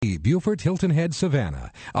Beaufort Hilton Head,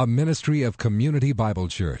 Savannah, a ministry of Community Bible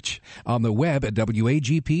Church. On the web at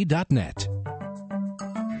wagp.net.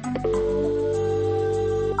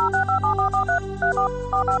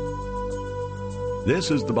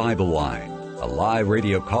 This is The Bible Line, a live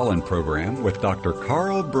radio call-in program with Dr.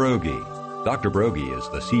 Carl Broggi. Dr. Broggi is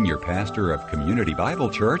the senior pastor of Community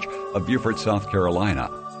Bible Church of Beaufort, South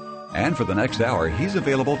Carolina. And for the next hour, he's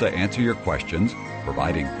available to answer your questions,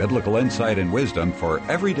 providing biblical insight and wisdom for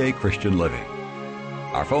everyday Christian living.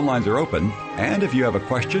 Our phone lines are open, and if you have a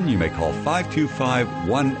question, you may call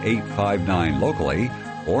 525-1859 locally,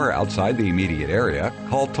 or outside the immediate area,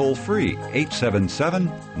 call toll-free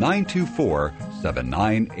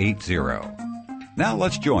 877-924-7980. Now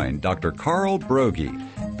let's join Dr. Carl Broggi.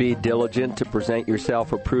 Be diligent to present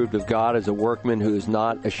yourself approved of God as a workman who is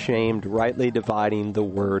not ashamed, rightly dividing the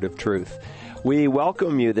word of truth. We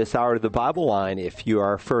welcome you this hour to the Bible Line. If you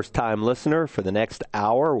are a first-time listener, for the next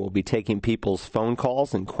hour, we'll be taking people's phone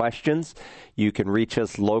calls and questions. You can reach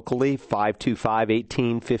us locally,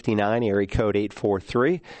 525-1859, area code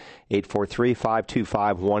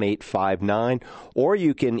 843-525-1859, or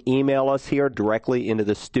you can email us here directly into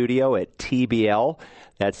the studio at TBL.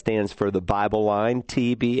 That stands for the Bible Line,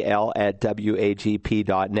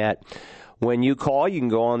 TBL@wagp.net. When you call, you can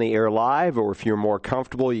go on the air live, or if you're more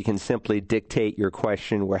comfortable, you can simply dictate your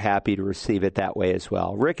question. We're happy to receive it that way as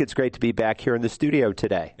well. Rick, it's great to be back here in the studio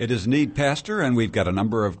today. It is indeed, Pastor, and we've got a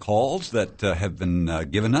number of calls that have been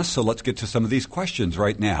given us, so let's get to some of these questions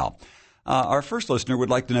right now. Our first listener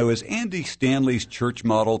would like to know, is Andy Stanley's church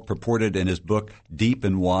model purported in his book, Deep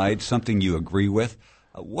and Wide, something you agree with?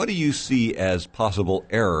 What do you see as possible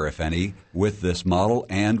error, if any, with this model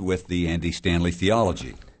and with the Andy Stanley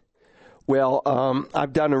theology? Well,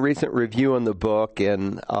 I've done a recent review on the book,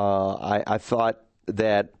 and I thought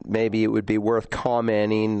that maybe it would be worth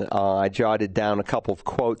commenting. I jotted down a couple of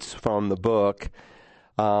quotes from the book.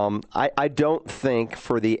 I don't think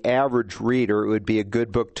for the average reader it would be a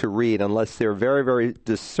good book to read unless they're very, very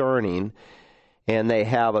discerning and they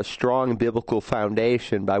have a strong biblical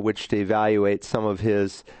foundation by which to evaluate some of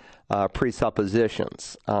his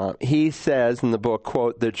presuppositions. He says in the book,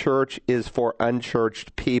 quote, "The church is for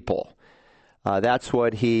unchurched people." That's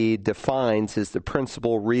what he defines as the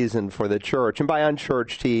principal reason for the church. And by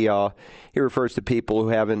unchurched, he refers to people who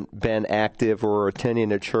haven't been active or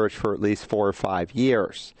attending a church for at least 4 or 5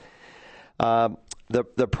 years.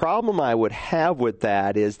 The problem I would have with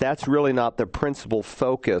that is that's really not the principal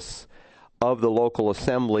focus of the local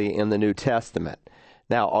assembly in the New Testament.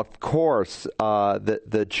 Now, of course,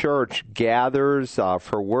 the church gathers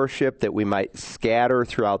for worship that we might scatter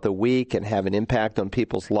throughout the week and have an impact on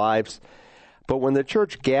people's lives. But when the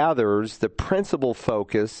church gathers, the principal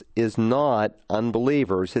focus is not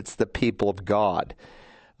unbelievers. It's the people of God.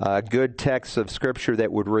 A good text of Scripture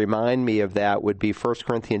that would remind me of that would be 1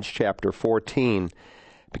 Corinthians chapter 14,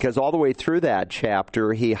 because all the way through that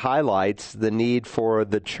chapter, he highlights the need for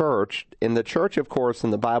the church. In the church, of course,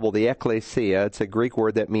 in the Bible, the ecclesia, it's a Greek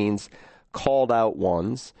word that means called out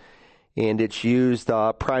ones. And it's used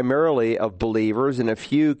primarily of believers. In a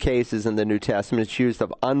few cases in the New Testament, it's used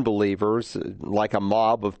of unbelievers, like a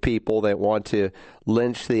mob of people that want to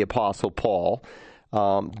lynch the Apostle Paul.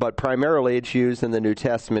 But primarily it's used in the New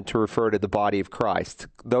Testament to refer to the body of Christ,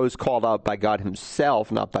 those called out by God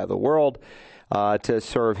himself, not by the world, to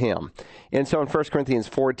serve him. And so in 1 Corinthians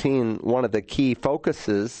 14, one of the key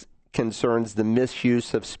focuses concerns the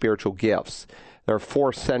misuse of spiritual gifts. There are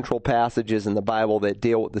 4 central passages in the Bible that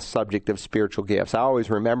deal with the subject of spiritual gifts. I always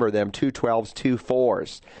remember them, 2 12s, 2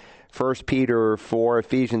 4s. 1 Peter 4,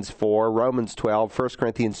 Ephesians 4, Romans 12, 1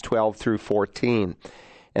 Corinthians 12 through 14.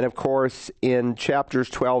 And of course, in chapters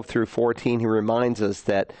 12 through 14, he reminds us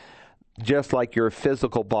that just like your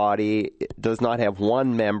physical body does not have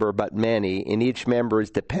one member but many, and each member is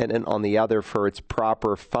dependent on the other for its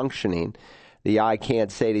proper functioning. The eye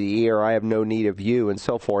can't say to the ear, I have no need of you, and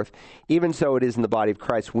so forth. Even so it is in the body of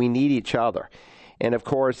Christ. We need each other. And of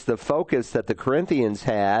course, the focus that the Corinthians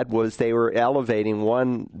had was they were elevating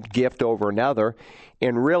one gift over another,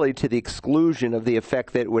 and really to the exclusion of the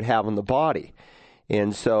effect that it would have on the body.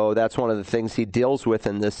 And so that's one of the things he deals with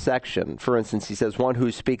in this section. For instance, he says, one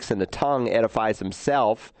who speaks in a tongue edifies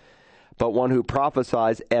himself, but one who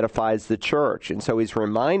prophesies edifies the church. And so he's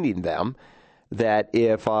reminding them that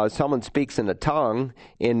if someone speaks in a tongue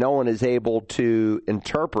and no one is able to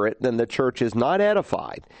interpret, then the church is not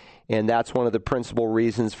edified. And that's one of the principal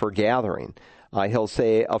reasons for gathering. He'll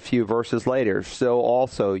say a few verses later, so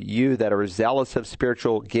also you that are zealous of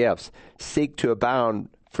spiritual gifts, seek to abound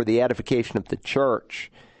for the edification of the church.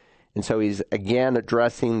 And so he's again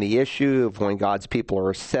addressing the issue of when God's people are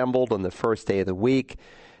assembled on the first day of the week,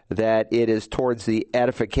 that it is towards the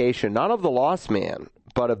edification, not of the lost man,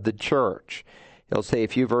 but of the church. He'll say a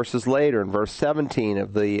few verses later in verse 17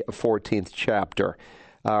 of the 14th chapter,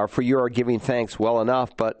 for you are giving thanks well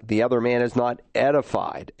enough, but the other man is not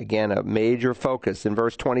edified. Again, a major focus. In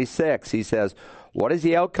verse 26, he says, what is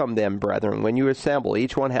the outcome then, brethren, when you assemble?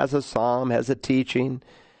 Each one has a psalm, has a teaching,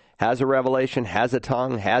 has a revelation, has a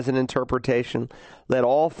tongue, has an interpretation. Let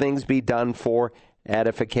all things be done for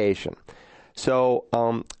edification. So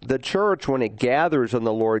the church, when it gathers on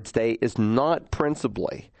the Lord's Day, is not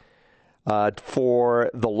principally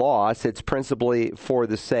for the lost, it's principally for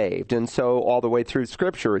the saved. And so all the way through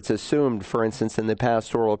Scripture, it's assumed, for instance, in the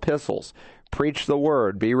pastoral epistles, preach the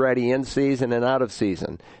word, be ready in season and out of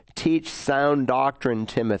season, teach sound doctrine,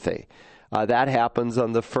 Timothy. That happens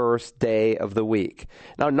on the first day of the week.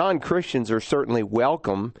 Now, non-Christians are certainly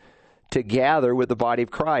welcome to gather with the body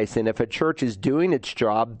of Christ. And if a church is doing its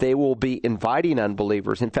job, they will be inviting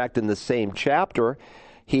unbelievers. In fact, in the same chapter,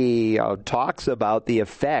 he talks about the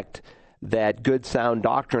effect that good sound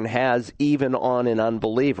doctrine has even on an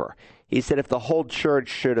unbeliever. He said if the whole church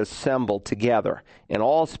should assemble together and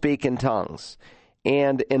all speak in tongues,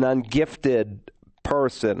 and an ungifted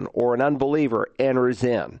person or an unbeliever enters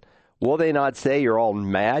in, will they not say you're all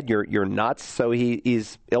mad, you're nuts? So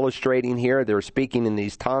he's illustrating here, they're speaking in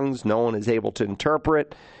these tongues, no one is able to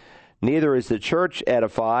interpret. Neither is the church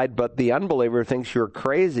edified, but the unbeliever thinks you're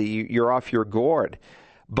crazy, you're off your gourd.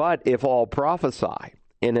 But if all prophesy,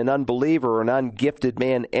 and an unbeliever or an ungifted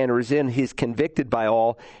man enters in, he's convicted by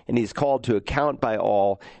all, and he's called to account by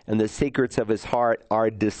all, and the secrets of his heart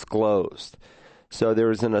are disclosed. So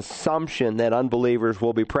there's an assumption that unbelievers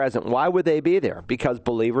will be present. Why would they be there? Because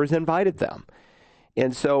believers invited them.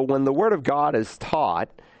 And so when the Word of God is taught,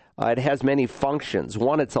 it has many functions.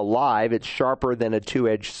 One, it's alive. It's sharper than a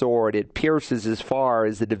two-edged sword. It pierces as far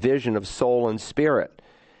as the division of soul and spirit.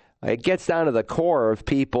 It gets down to the core of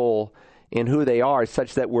people in who they are,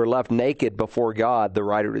 such that we're left naked before God, the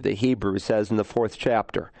writer of the Hebrews says in the 4th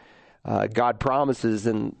chapter. God promises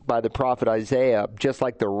by the prophet Isaiah, just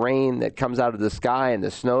like the rain that comes out of the sky and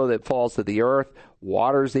the snow that falls to the earth,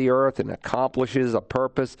 waters the earth and accomplishes a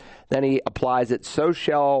purpose, then he applies it, so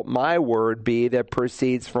shall my word be that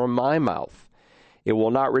proceeds from my mouth. It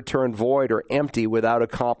will not return void or empty without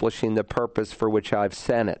accomplishing the purpose for which I've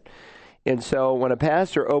sent it. And so when a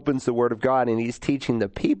pastor opens the Word of God and he's teaching the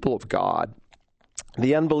people of God,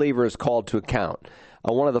 the unbeliever is called to account.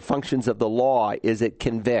 One of the functions of the law is it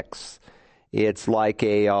convicts. It's like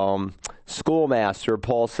a schoolmaster,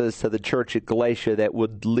 Paul says to the church at Galatia, that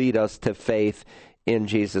would lead us to faith in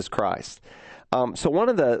Jesus Christ. So one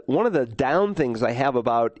of the down things I have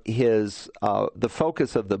about his the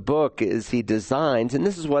focus of the book is he designs, and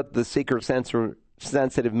this is what the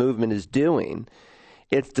seeker-sensitive movement is doing.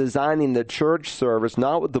 It's designing the church service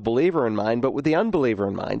not with the believer in mind, but with the unbeliever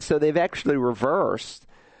in mind. So they've actually reversed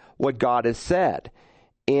what God has said.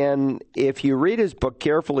 And if you read his book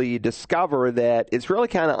carefully, you discover that it's really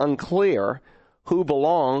kind of unclear who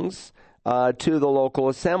belongs to the local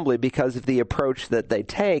assembly because of the approach that they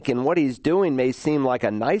take. And what he's doing may seem like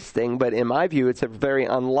a nice thing, but in my view, it's a very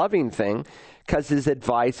unloving thing because his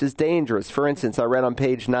advice is dangerous. For instance, I read on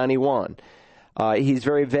page 91, he's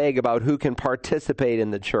very vague about who can participate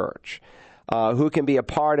in the church, who can be a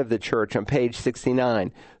part of the church on page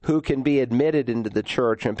 69, who can be admitted into the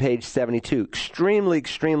church on page 72. Extremely,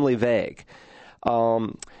 extremely vague.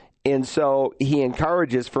 And so he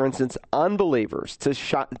encourages, for instance, unbelievers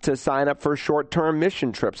to sign up for short-term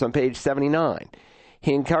mission trips on page 79.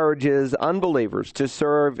 He encourages unbelievers to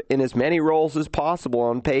serve in as many roles as possible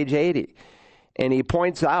on page 80. And he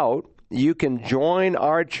points out you can join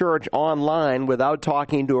our church online without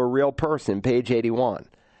talking to a real person, page 81.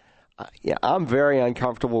 I'm very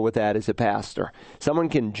uncomfortable with that as a pastor. Someone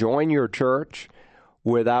can join your church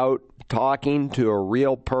without talking to a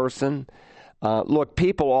real person. Look,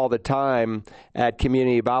 people all the time at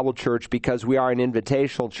Community Bible Church, because we are an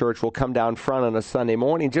invitational church, will come down front on a Sunday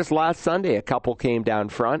morning. Just last Sunday, a couple came down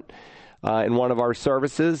front in one of our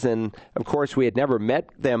services, and of course we had never met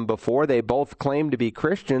them before. They both claimed to be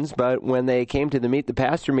Christians, but when they came to the Meet the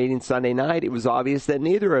Pastor meeting Sunday night, it was obvious that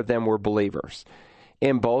neither of them were believers,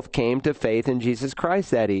 and both came to faith in Jesus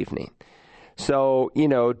Christ that evening. So,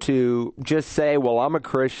 to just say, well, I'm a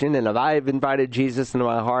Christian, and if I've invited Jesus into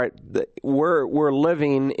my heart, we're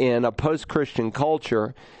living in a post-Christian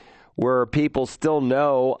culture where people still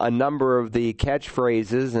know a number of the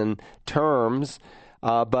catchphrases and terms,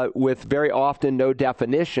 but with very often no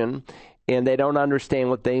definition, and they don't understand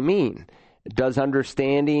what they mean. Does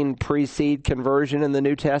understanding precede conversion in the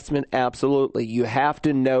New Testament? Absolutely. You have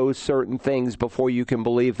to know certain things before you can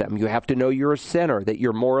believe them. You have to know you're a sinner, that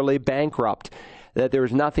you're morally bankrupt, that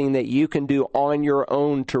there's nothing that you can do on your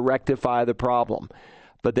own to rectify the problem,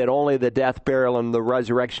 but that only the death, burial, and the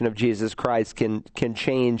resurrection of Jesus Christ can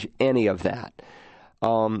change any of that.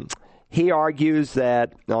 He argues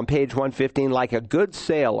that on page 115, like a good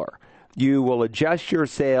sailor, you will adjust your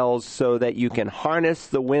sails so that you can harness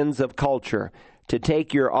the winds of culture to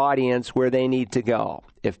take your audience where they need to go.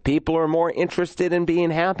 If people are more interested in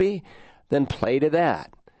being happy, then play to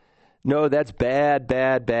that. No, that's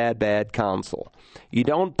bad counsel. You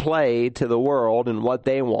don't play to the world and what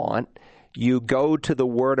they want. You go to the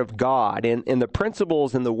Word of God. And the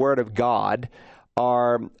principles in the Word of God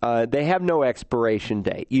are, they have no expiration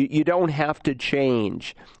date. You don't have to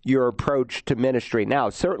change your approach to ministry. Now,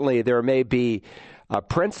 certainly there may be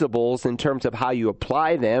principles in terms of how you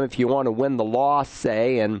apply them. If you want to win the lost,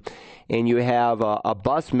 say, and you have a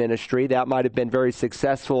bus ministry, that might have been very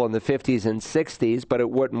successful in the 50s and 60s, but it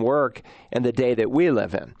wouldn't work in the day that we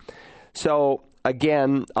live in. So,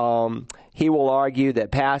 again, he will argue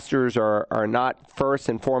that pastors are not first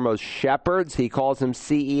and foremost shepherds. He calls them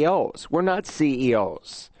CEOs. We're not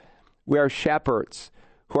CEOs. We are shepherds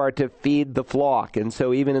who are to feed the flock. And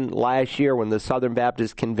so even in last year when the Southern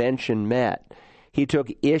Baptist Convention met, he took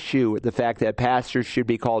issue with the fact that pastors should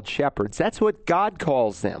be called shepherds. That's what God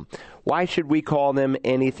calls them. Why should we call them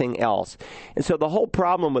anything else? And so the whole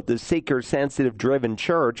problem with the seeker-sensitive driven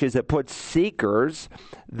church is it puts seekers,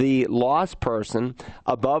 the lost person,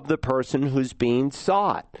 above the person who's being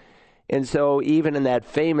sought. And so even in that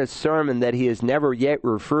famous sermon that he has never yet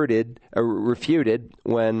refuted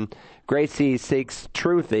when Gracie seeks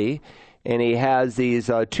truthy, and he has these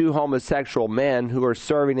two homosexual men who are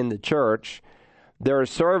serving in the church, their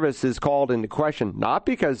service is called into question, not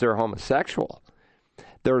because they're homosexual.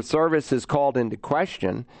 Their service is called into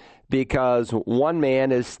question because one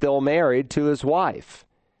man is still married to his wife.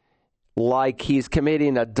 Like he's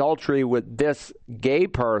committing adultery with this gay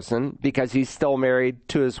person because he's still married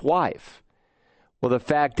to his wife. Well, the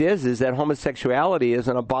fact is that homosexuality is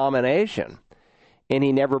an abomination. And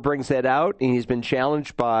he never brings that out, and he's been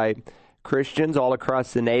challenged by Christians all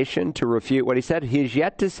across the nation to refute what he said. He's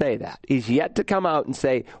yet to say that. He's yet to come out and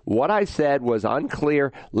say, what I said was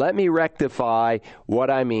unclear. Let me rectify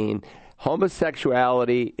what I mean.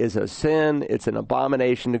 Homosexuality is a sin. It's an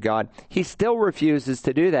abomination to God. He still refuses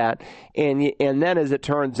to do that. And then, as it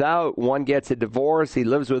turns out, one gets a divorce. He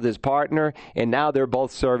lives with his partner, and now they're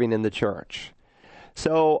both serving in the church.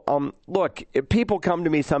 So, look, people come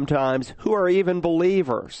to me sometimes who are even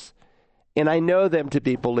believers. And I know them to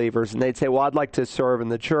be believers, and they'd say, well, I'd like to serve in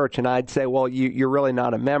the church. And I'd say, well, you're really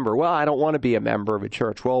not a member. Well, I don't want to be a member of a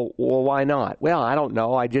church. Well, why not? Well, I don't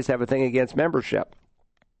know. I just have a thing against membership.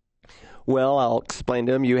 Well, I'll explain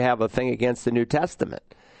to them, you have a thing against the New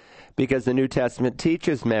Testament because the New Testament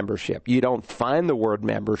teaches membership. You don't find the word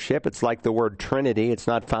membership. It's like the word Trinity. It's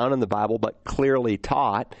not found in the Bible, but clearly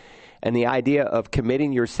taught. And the idea of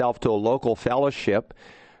committing yourself to a local fellowship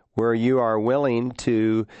where you are willing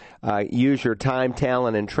to use your time,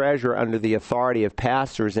 talent, and treasure under the authority of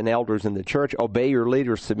pastors and elders in the church, obey your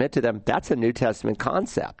leaders, submit to them, that's a New Testament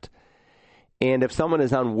concept. And if someone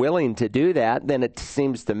is unwilling to do that, then it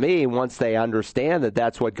seems to me, once they understand that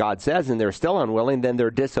that's what God says and they're still unwilling, then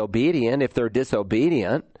they're disobedient. If they're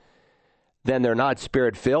disobedient, then they're not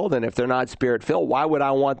Spirit-filled. And if they're not Spirit-filled, why would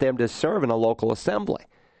I want them to serve in a local assembly?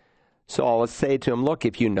 So I'll say to them, look,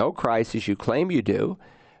 if you know Christ as you claim you do,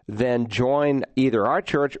 then join either our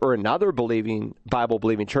church or another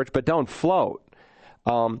Bible-believing church, but don't float.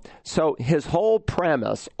 So his whole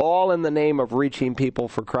premise, all in the name of reaching people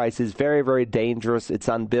for Christ, is very, very dangerous. It's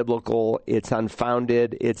unbiblical. It's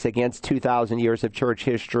unfounded. It's against 2,000 years of church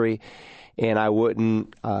history, and I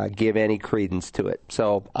wouldn't give any credence to it.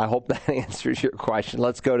 So I hope that answers your question.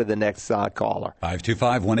 Let's go to the next caller.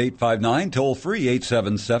 525-1859, toll free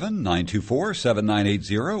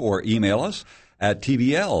 877-924-7980, or email us at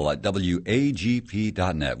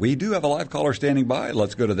tbl@wagp.net. We do have a live caller standing by.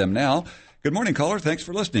 Let's go to them now. Good morning, caller. Thanks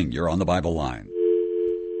for listening. You're on the Bible Line.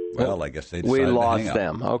 Well, I guess they decided we lost to hang up.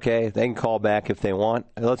 them. Okay, they can call back if they want.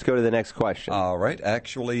 Let's go to the next question. All right.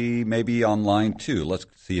 Actually, maybe on line 2. Let's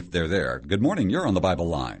see if they're there. Good morning. You're on the Bible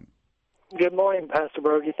Line. Good morning, Pastor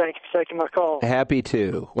Broggie. Thank you for taking my call. Happy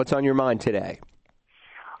to. What's on your mind today?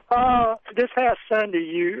 This past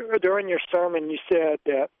Sunday, during your sermon, you said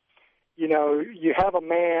that, you have a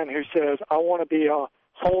man who says, I want to be a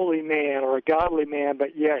holy man or a godly man, but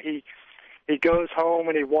he goes home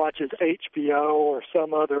and he watches HBO or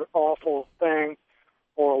some other awful thing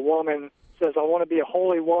or a woman says, I want to be a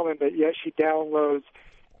holy woman, but yet she downloads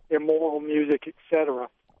immoral music, etc.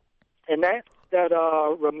 And that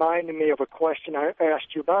reminded me of a question I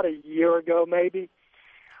asked you about a year ago, maybe,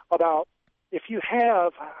 about if you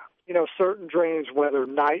have, certain dreams, whether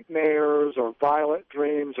nightmares or violent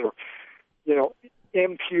dreams or,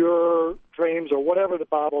 impure dreams or whatever the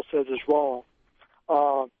Bible says is wrong,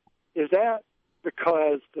 is that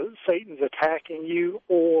because Satan's attacking you,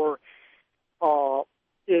 or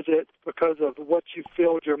is it because of what you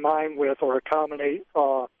filled your mind with, or a combination?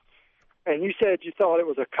 And you said you thought it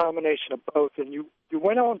was a combination of both, and you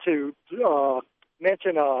went on to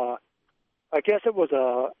mention I guess it was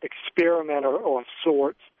a experiment or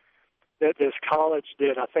sorts that this college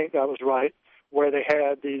did. I think that was right, where they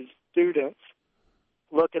had these students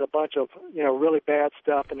look at a bunch of really bad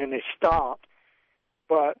stuff, and then they stopped,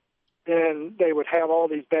 but then they would have all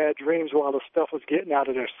these bad dreams while the stuff was getting out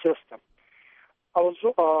of their system.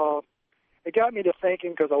 It got me to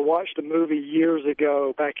thinking, because I watched a movie years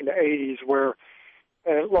ago back in the 80s where,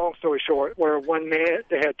 long story short, where one man,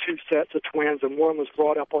 they had two sets of twins, and one was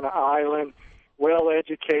brought up on an island,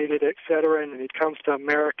 well-educated, etc., and he comes to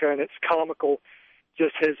America, and it's comical,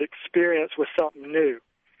 just his experience with something new.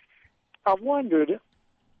 I wondered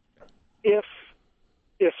if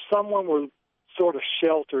someone were sort of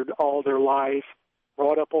sheltered all their life,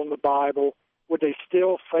 brought up on the Bible, would they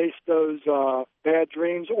still face those bad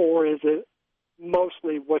dreams, or is it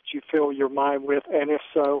mostly what you fill your mind with? And if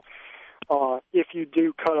so, if you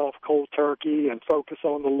do cut off cold turkey and focus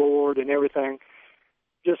on the Lord and everything,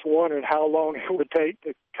 just wondering how long it would take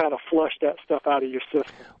to kind of flush that stuff out of your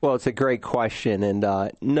system. Well, it's a great question. And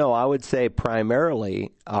no, I would say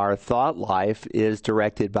primarily our thought life is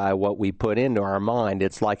directed by what we put into our mind.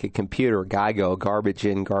 It's like a computer, GIGO, garbage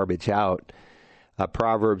in, garbage out. A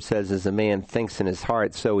proverb says, as a man thinks in his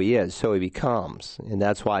heart, so he is, so he becomes. And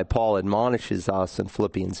that's why Paul admonishes us in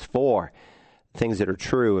Philippians 4, things that are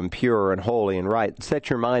true and pure and holy and right.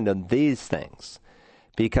 Set your mind on these things,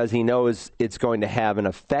 because he knows it's going to have an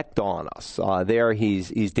effect on us. There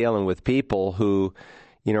he's dealing with people who,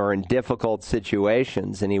 are in difficult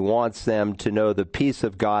situations, and he wants them to know the peace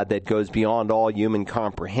of God that goes beyond all human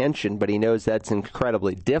comprehension, but he knows that's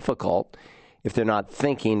incredibly difficult if they're not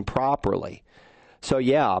thinking properly. So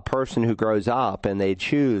yeah, a person who grows up and they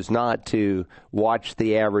choose not to watch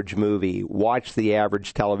the average movie, watch the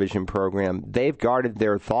average television program, they've guarded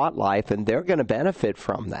their thought life, and they're going to benefit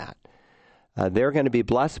from that. They're going to be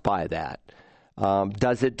blessed by that.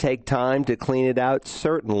 Does it take time to clean it out?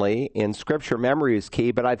 Certainly. In Scripture, memory is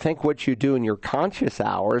key, but I think what you do in your conscious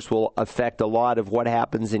hours will affect a lot of what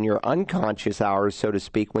happens in your unconscious hours, so to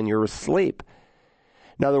speak, when you're asleep.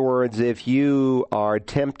 In other words, if you are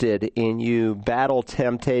tempted and you battle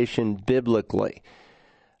temptation biblically,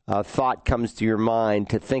 a thought comes to your mind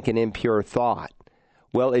to think an impure thought.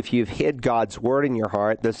 Well, if you've hid God's word in your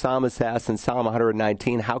heart, the psalmist asks in Psalm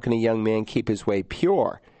 119, how can a young man keep his way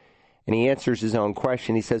pure? And he answers his own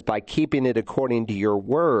question. He says, by keeping it according to your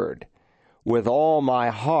word. With all my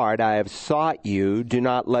heart I have sought you. Do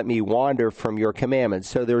not let me wander from your commandments.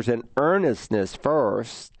 So there's an earnestness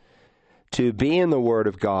first to be in the Word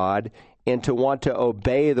of God and to want to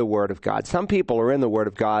obey the Word of God. Some people are in the Word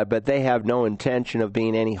of God, but they have no intention of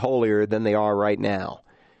being any holier than they are right now.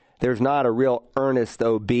 There's not a real earnest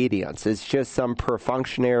obedience. It's just some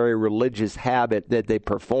perfunctory religious habit that they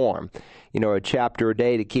perform, a chapter a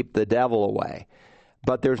day to keep the devil away.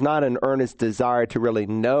 But there's not an earnest desire to really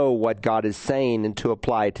know what God is saying and to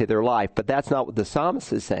apply it to their life. But that's not what the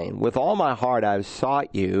psalmist is saying. With all my heart I've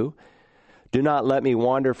sought you. Do not let me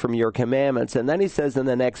wander from your commandments. And then he says in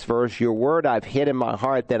the next verse, your word I've hid in my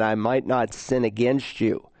heart that I might not sin against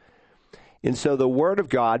you. And so the word of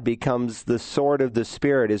God becomes the sword of the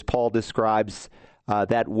Spirit, as Paul describes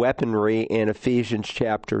that weaponry in Ephesians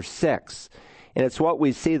chapter 6. And it's what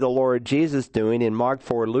we see the Lord Jesus doing in Mark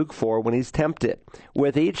 4, Luke 4, when he's tempted.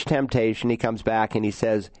 With each temptation, he comes back and he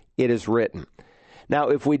says, it is written. Now,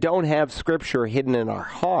 if we don't have Scripture hidden in our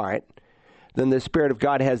heart, then the Spirit of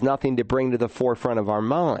God has nothing to bring to the forefront of our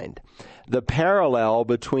mind. The parallel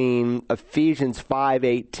between Ephesians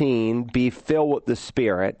 5:18, be filled with the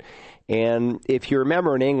Spirit, and if you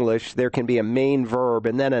remember in English, there can be a main verb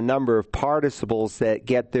and then a number of participles that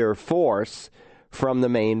get their force from the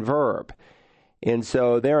main verb. And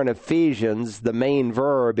so there in Ephesians, the main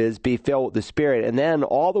verb is be filled with the Spirit. And then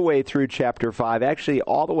all the way through chapter 5, actually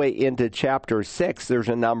all the way into chapter 6, there's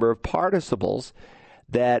a number of participles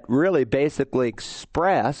that really basically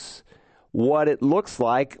express what it looks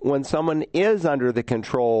like when someone is under the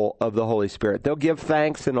control of the Holy Spirit. They'll give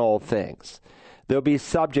thanks in all things. They'll be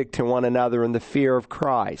subject to one another in the fear of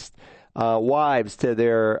Christ. Wives to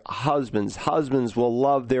their husbands. Husbands will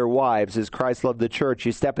love their wives as Christ loved the church.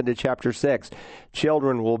 You step into chapter 6.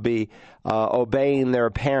 Children will be obeying their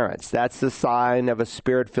parents. That's the sign of a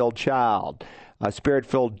spirit-filled child. A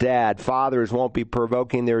spirit-filled dad. Fathers won't be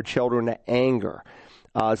provoking their children to anger.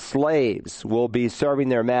 Slaves will be serving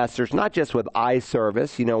their masters, not just with eye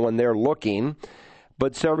service, when they're looking,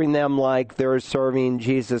 but serving them like they're serving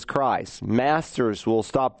Jesus Christ. Masters will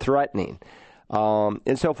stop threatening.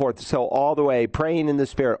 And so forth. So all the way, praying in the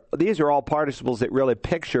Spirit. These are all participles that really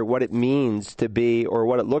picture what it means to be, or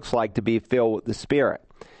what it looks like to be filled with the Spirit.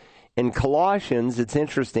 In Colossians, it's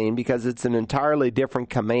interesting because it's an entirely different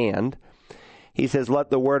command. He says, let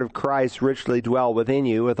the word of Christ richly dwell within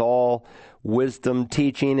you with all wisdom,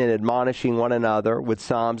 teaching and admonishing one another with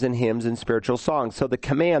psalms and hymns and spiritual songs. So the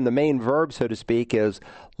command, the main verb, so to speak, is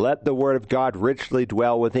let the word of God richly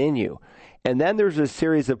dwell within you. And then there's a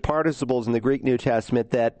series of participles in the Greek New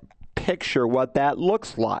Testament that picture what that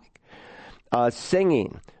looks like.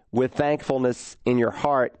 Singing with thankfulness in your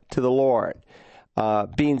heart to the Lord.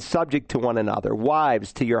 Being subject to one another.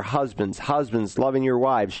 Wives to your husbands. Husbands loving your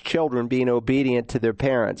wives. Children being obedient to their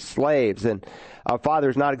parents. Slaves and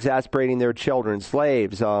fathers not exasperating their children.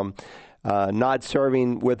 Slaves not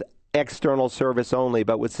serving with external service only,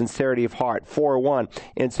 but with sincerity of heart. 4:1.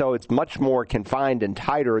 And so it's much more confined and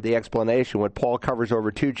tighter, the explanation. What Paul covers over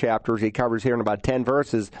 2 chapters, he covers here in about 10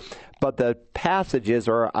 verses. But the passages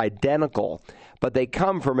are identical, but they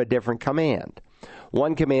come from a different command.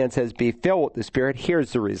 One command says, be filled with the Spirit.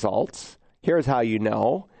 Here's the results. Here's how you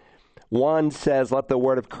know. One says, let the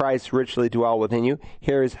word of Christ richly dwell within you.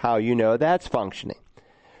 Here's how you know that's functioning.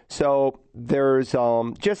 So there's,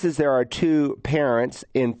 just as there are 2 parents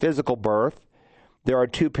in physical birth, there are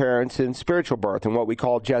 2 parents in spiritual birth, in what we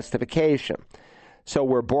call justification. So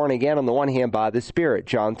we're born again on the one hand by the Spirit,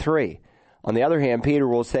 John 3. On the other hand, Peter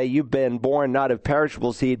will say, you've been born not of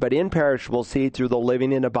perishable seed, but imperishable seed through the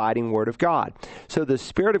living and abiding Word of God. So the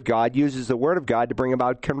Spirit of God uses the Word of God to bring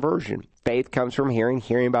about conversion. Faith comes from hearing,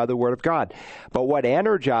 hearing by the Word of God. But what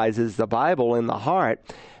energizes the Bible in the heart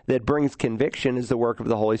that brings conviction is the work of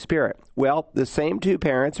the Holy Spirit. Well, the same 2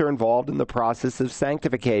 parents are involved in the process of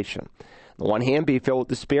sanctification. On the one hand, be filled with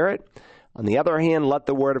the Spirit. On the other hand, let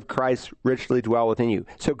the word of Christ richly dwell within you.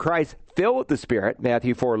 So Christ filled with the Spirit,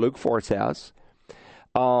 Matthew 4, Luke 4 says,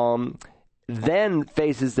 then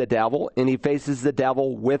faces the devil, and he faces the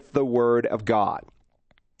devil with the word of God.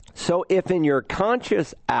 So if in your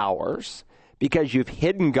conscious hours, because you've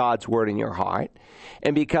hidden God's word in your heart,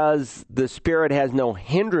 and because the Spirit has no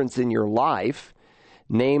hindrance in your life,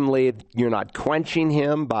 namely, you're not quenching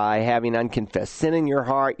him by having unconfessed sin in your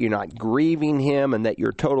heart, you're not grieving him, and that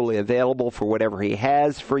you're totally available for whatever he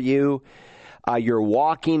has for you, you're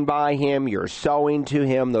walking by him, you're sowing to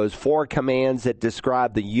him, those 4 commands that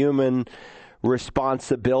describe the human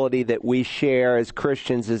responsibility that we share as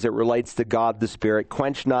Christians as it relates to God the Spirit.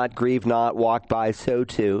 Quench not, grieve not, walk by, sow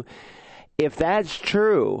too. If that's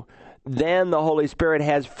true, then the Holy Spirit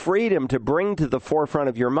has freedom to bring to the forefront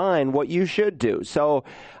of your mind what you should do. So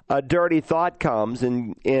a dirty thought comes,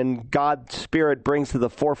 and God's Spirit brings to the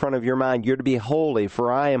forefront of your mind, you're to be holy,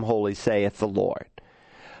 for I am holy, saith the Lord.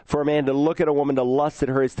 For a man to look at a woman to lust at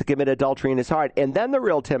her is to commit adultery in his heart. And then the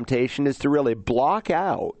real temptation is to really block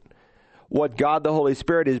out what God the Holy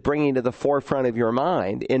Spirit is bringing to the forefront of your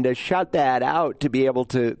mind, and to shut that out to be able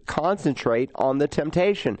to concentrate on the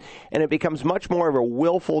temptation. And it becomes much more of a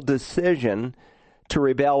willful decision to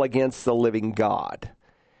rebel against the living God.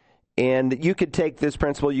 And you could take this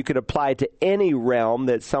principle, you could apply it to any realm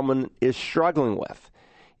that someone is struggling with.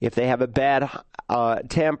 If they have a bad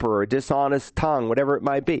temper or dishonest tongue, whatever it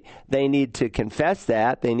might be, they need to confess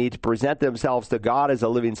that. They need to present themselves to God as a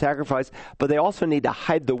living sacrifice, but they also need to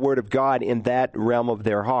hide the Word of God in that realm of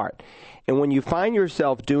their heart. And when you find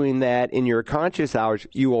yourself doing that in your conscious hours,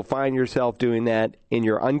 you will find yourself doing that in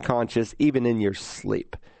your unconscious, even in your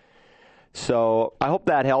sleep. So I hope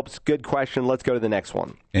that helps. Good question. Let's go to the next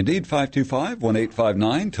one. Indeed,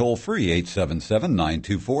 525-1859, toll free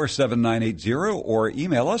 877-924-7980, or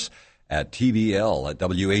email us at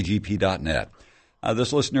tbl@wagp.net.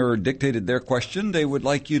 This listener dictated their question. They would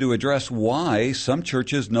like you to address why some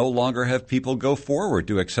churches no longer have people go forward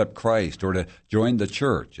to accept Christ or to join the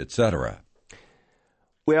church, etc.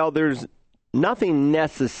 Well, there's nothing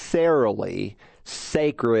necessarily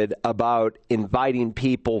sacred about inviting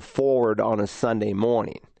people forward on a Sunday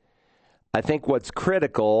morning. I think what's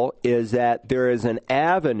critical is that there is an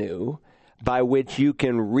avenue by which you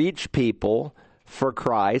can reach people for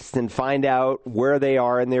Christ and find out where they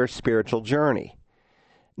are in their spiritual journey.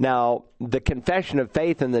 Now, the confession of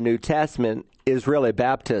faith in the New Testament is really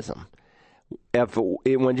baptism.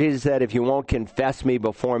 When Jesus said, if you won't confess me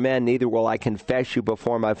before men, neither will I confess you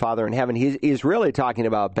before my Father in heaven, he's really talking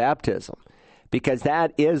about baptism, because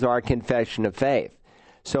that is our confession of faith.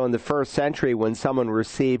 So in the first century, when someone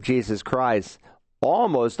received Jesus Christ,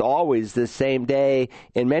 almost always the same day,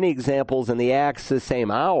 in many examples in the Acts, the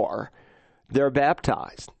same hour, they're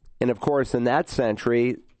baptized. And of course, in that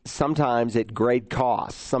century, sometimes at great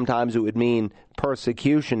cost. Sometimes it would mean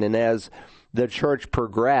persecution. And as the church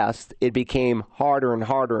progressed, it became harder and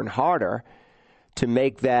harder and harder to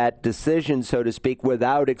make that decision, so to speak,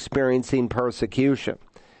 without experiencing persecution.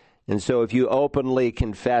 And so if you openly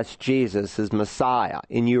confess Jesus as Messiah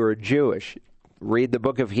and you are Jewish, read the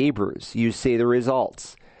book of Hebrews, you see the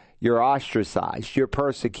results. You're ostracized, you're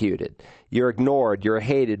persecuted, you're ignored, you're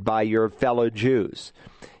hated by your fellow Jews.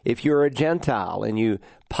 If you're a Gentile and you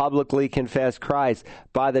publicly confess Christ,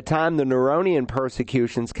 by the time the Neronian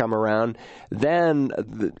persecutions come around, then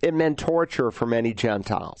it meant torture for many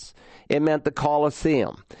Gentiles. It meant the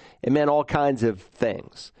Colosseum. It meant all kinds of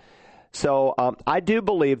things. So I do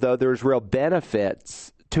believe, though, there's real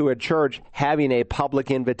benefits to a church having a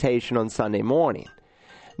public invitation on Sunday morning.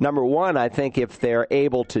 Number one, I think if they're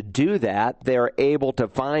able to do that, they're able to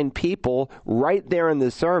find people right there in the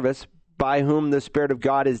service by whom the Spirit of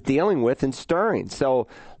God is dealing with and stirring. So,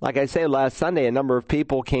 like I say, last Sunday, a number of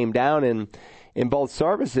people came down in both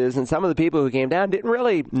services, and some of the people who came down didn't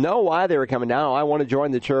really know why they were coming down. Oh, I want to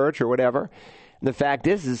join the church or whatever. The fact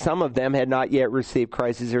is some of them had not yet received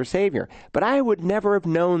Christ as their Savior. But I would never have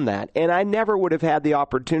known that, and I never would have had the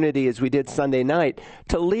opportunity, as we did Sunday night,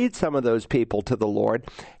 to lead some of those people to the Lord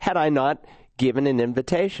had I not given an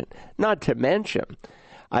invitation. Not to mention,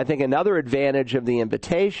 I think another advantage of the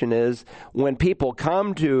invitation is when people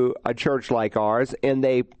come to a church like ours and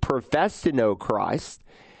they profess to know Christ,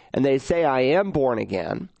 and they say, I am born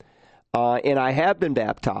again, and I have been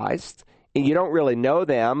baptized, and you don't really know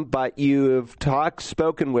them, but you've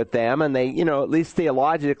spoken with them, and they, at least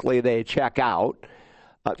theologically, they check out.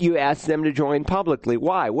 You ask them to join publicly.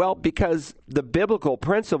 Why? Well, because the biblical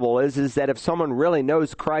principle is that if someone really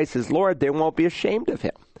knows Christ as Lord, they won't be ashamed of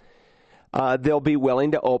him. They'll be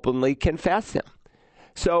willing to openly confess him.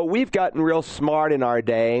 So we've gotten real smart in our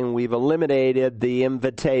day, and we've eliminated the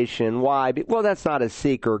invitation. Why? Well, that's not a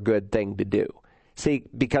seeker good thing to do. See,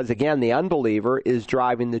 because again, the unbeliever is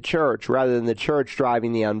driving the church rather than the church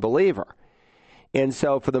driving the unbeliever. And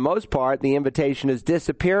so for the most part, the invitation has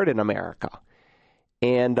disappeared in America.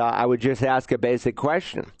 And I would just ask a basic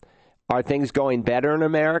question. Are things going better in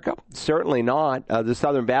America? Certainly not. The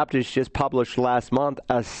Southern Baptists just published last month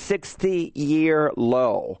a 60-year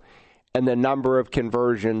low in the number of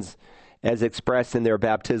conversions as expressed in their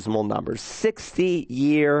baptismal numbers.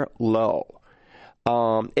 60-year low.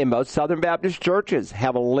 And most Southern Baptist churches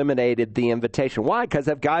have eliminated the invitation. Why? Because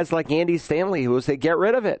of guys like Andy Stanley who will say, get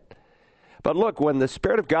rid of it. But look, when the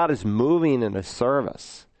Spirit of God is moving in a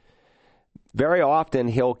service, very often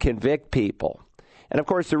he'll convict people. And of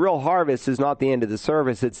course, the real harvest is not the end of the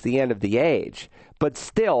service, it's the end of the age. But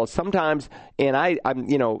still, sometimes,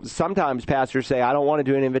 sometimes pastors say, I don't want to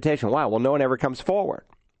do an invitation. Why? Well, no one ever comes forward.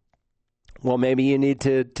 Well, maybe you need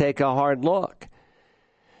to take a hard look.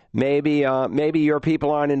 Maybe your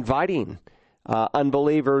people aren't inviting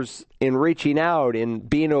unbelievers in reaching out and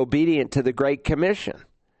being obedient to the Great Commission.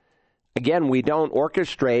 Again, we don't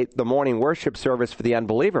orchestrate the morning worship service for the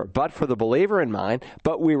unbeliever, but for the believer in mind.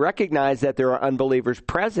 But we recognize that there are unbelievers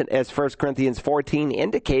present, as 1 Corinthians 14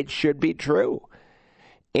 indicates should be true.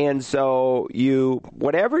 And so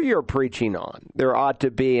whatever you're preaching on, there ought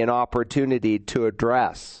to be an opportunity to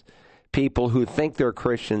address people who think they're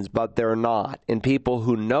Christians, but they're not, and people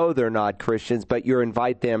who know they're not Christians, but you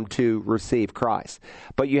invite them to receive Christ.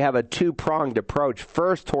 But you have a two-pronged approach,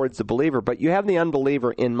 first towards the believer, but you have the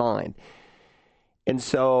unbeliever in mind. And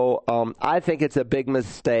so I think it's a big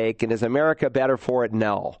mistake, and is America better for it?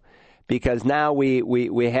 No. Because now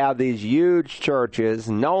we have these huge churches,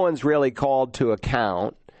 no one's really called to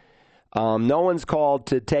account. No one's called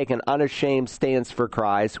to take an unashamed stance for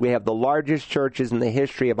Christ. We have the largest churches in the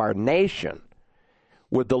history of our nation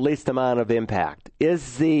with the least amount of impact.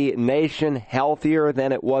 Is the nation healthier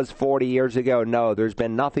than it was 40 years ago? No, there's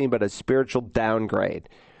been nothing but a spiritual downgrade.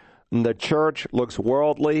 The church looks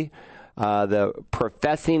worldly. The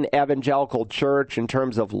professing evangelical church in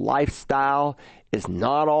terms of lifestyle is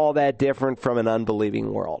not all that different from an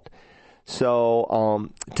unbelieving world.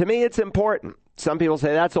 So to me, it's important. Some people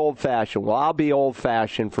say that's old-fashioned. Well, I'll be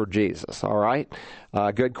old-fashioned for Jesus, all right?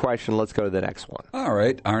 Good question. Let's go to the next one. All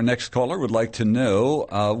right. Our next caller would like to know,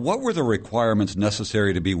 what were the requirements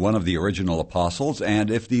necessary to be one of the original apostles? And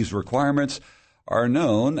if these requirements are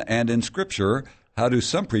known and in Scripture, How do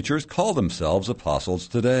some preachers call themselves apostles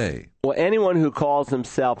today? Well, anyone who calls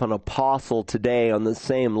himself an apostle today on the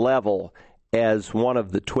same level as one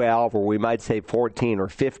of the 12, or we might say 14 or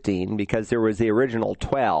 15, because there was the original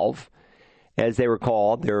 12, as they were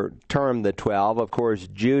called. They're termed the 12. Of course,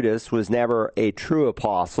 Judas was never a true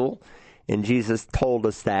apostle, and Jesus told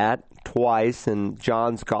us that twice in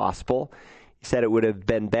John's Gospel. He said it would have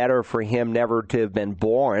been better for him never to have been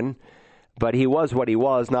born, but he was what he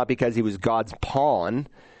was, not because he was God's pawn,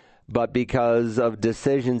 but because of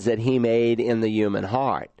decisions that he made in the human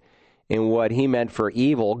heart. And what he meant for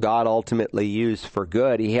evil, God ultimately used for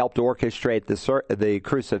good. He helped orchestrate the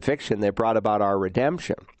crucifixion that brought about our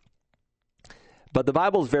redemption. But the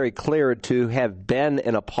Bible is very clear to have been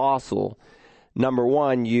an apostle. Number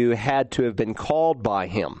one, you had to have been called by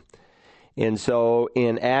him. And so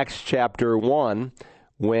in Acts chapter 1,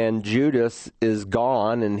 when Judas is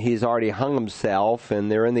gone and he's already hung himself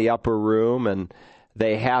and they're in the upper room and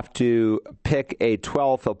they have to pick a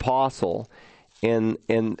 12th apostle, and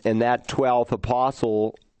that 12th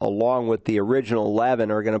apostle, along with the original 11,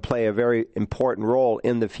 are going to play a very important role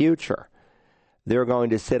in the future. They're going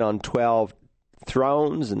to sit on 12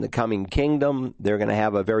 thrones in the coming kingdom. They're going to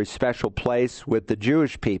have a very special place with the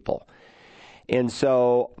Jewish people. And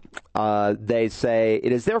so they say,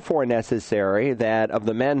 it is therefore necessary that of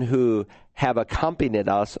the men who have accompanied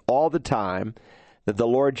us all the time, that the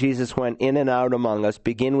Lord Jesus went in and out among us,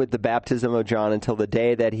 begin with the baptism of John until the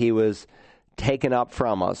day that he was taken up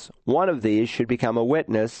from us. One of these should become a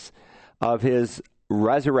witness of his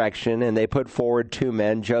resurrection. And they put forward two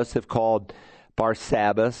men, Joseph called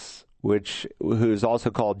Barsabbas, who's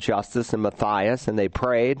also called Justus, and Matthias, and they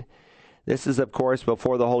prayed. This is, of course,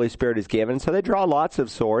 before the Holy Spirit is given. So they draw lots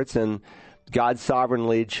of sorts, and God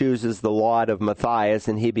sovereignly chooses the lot of Matthias,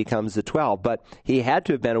 and he becomes the 12. But he had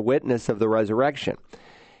to have been a witness of the resurrection.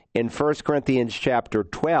 In 1 Corinthians chapter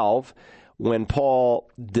 12, when Paul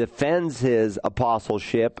defends his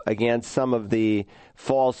apostleship against some of the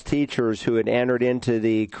false teachers who had entered into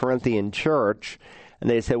the Corinthian church, and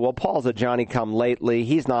they say, well, Paul's a Johnny-come-lately.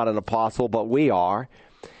 He's not an apostle, but we are.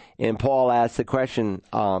 And Paul asks the question,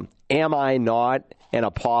 am I not an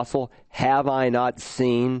apostle? Have I not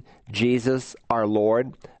seen Jesus, our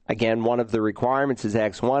Lord? Again, one of the requirements, as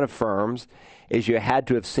Acts 1 affirms, is you had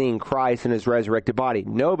to have seen Christ in his resurrected body.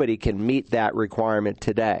 Nobody can meet that requirement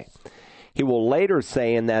today. He will later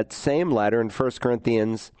say in that same letter in 1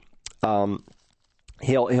 Corinthians,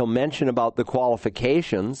 he'll mention about the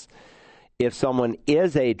qualifications if someone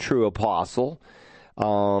is a true apostle.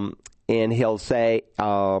 And he'll say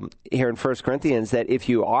here in 1 Corinthians that if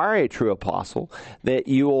you are a true apostle, that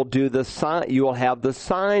you will you will have the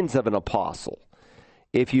signs of an apostle.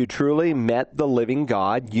 If you truly met the living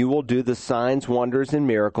God, you will do the signs, wonders, and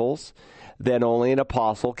miracles that only an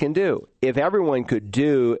apostle can do. If everyone could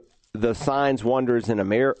do the signs, wonders,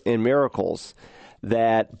 and miracles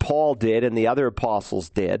that Paul did and the other apostles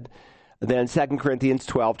did, then 2 Corinthians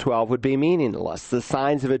 12:12 would be meaningless. The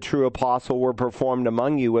signs of a true apostle were performed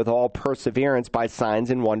among you with all perseverance by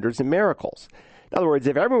signs and wonders and miracles. In other words,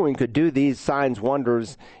 if everyone could do these signs,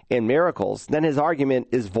 wonders, and miracles, then his argument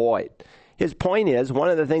is void. His point is, one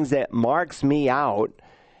of the things that marks me out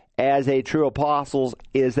as a true apostle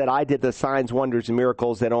is that I did the signs, wonders, and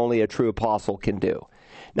miracles that only a true apostle can do.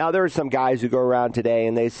 Now, there are some guys who go around today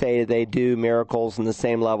and they say they do miracles in the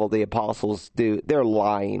same level the apostles do. They're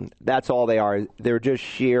lying. That's all they are. They're just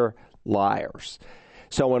sheer liars.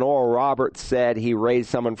 So when Oral Roberts said he raised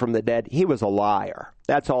someone from the dead, he was a liar.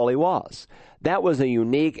 That's all he was. That was a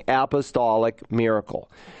unique apostolic miracle.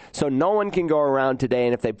 So no one can go around today,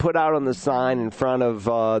 and if they put out on the sign in front of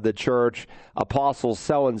the church, Apostle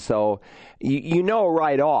so-and-so, you know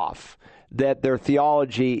right off that their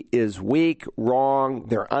theology is weak, wrong,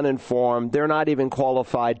 they're uninformed, they're not even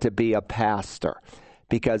qualified to be a pastor.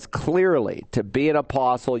 Because clearly, to be an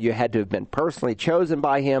apostle, you had to have been personally chosen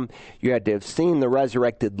by him, you had to have seen the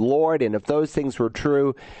resurrected Lord, and if those things were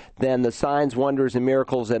true, then the signs, wonders, and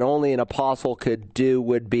miracles that only an apostle could do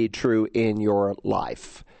would be true in your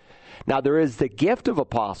life. Now, there is the gift of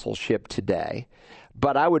apostleship today,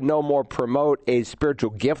 but I would no more promote a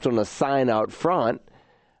spiritual gift on a sign out front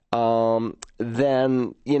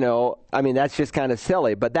then, that's just kind of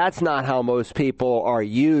silly. But that's not how most people are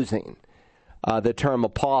using the term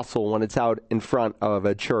apostle when it's out in front of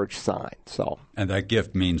a church sign. And that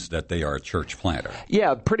gift means that they are a church planter.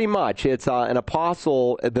 Yeah, pretty much. It's an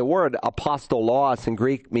apostle. The word apostolos in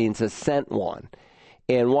Greek means a sent one.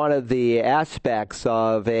 And one of the aspects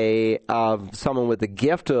of someone with the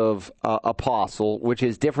gift of apostle, which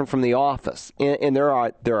is different from the office, and there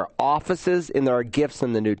are offices and there are gifts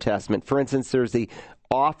in the New Testament. For instance, there's the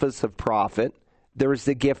office of prophet, There's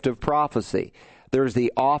the gift of prophecy. There's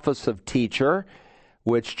the office of teacher,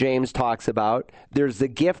 which James talks about. There's the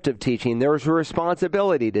gift of teaching. There's a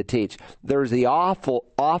responsibility to teach. There's the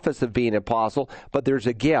office of being an apostle, but there's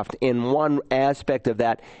a gift. And one aspect of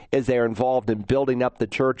that is they're involved in building up the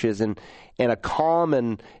churches. And a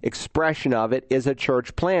common expression of it is a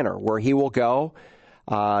church planner, where he will go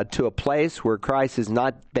to a place where Christ has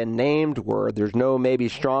not been named, where there's no maybe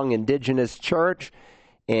strong indigenous church,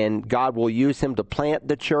 and God will use him to plant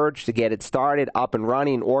the church, to get it started, up and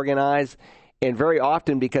running, organized. And very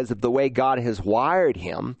often, because of the way God has wired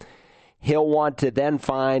him, he'll want to then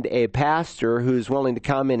find a pastor who's willing to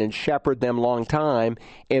come in and shepherd them long time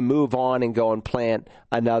and move on and go and plant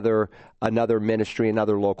another ministry,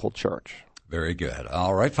 another local church. Very good.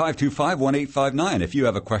 All right, 525-1859 if you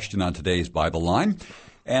have a question on today's Bible Line.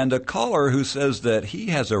 And a caller who says that he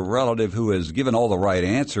has a relative who has given all the right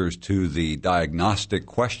answers to the diagnostic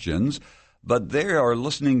questions, but they are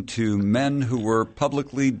listening to men who were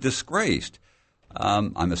publicly disgraced.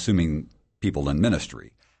 I'm assuming people in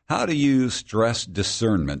ministry. How do you stress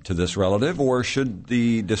discernment to this relative, or should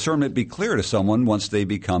the discernment be clear to someone once they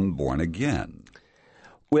become born again?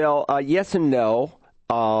 Well, yes and no.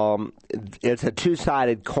 It's a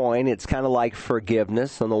two-sided coin. It's kind of like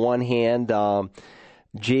forgiveness. On the one hand,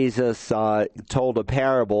 Jesus told a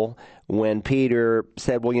parable when Peter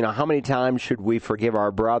said, well, how many times should we forgive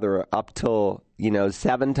our brother? Up till,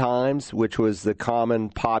 7 times, which was the common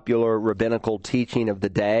popular rabbinical teaching of the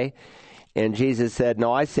day. And Jesus said,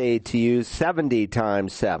 no, I say to you 70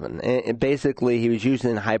 times 7. And basically, he was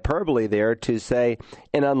using hyperbole there to say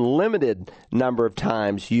an unlimited number of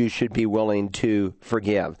times you should be willing to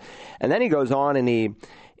forgive. And then he goes on and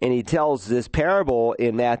he tells this parable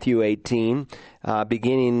in Matthew 18,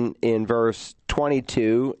 beginning in verse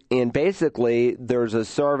 22. And basically, there's a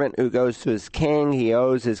servant who goes to his king. He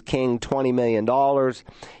owes his king $20 million.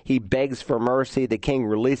 He begs for mercy. The king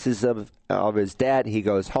releases of his debt. He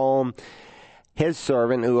goes home. His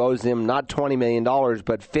servant, who owes him not $20 million,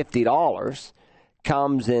 but $50,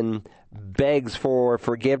 comes and begs for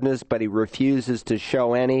forgiveness, but he refuses to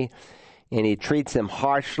show any, and he treats him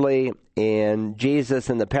harshly. And Jesus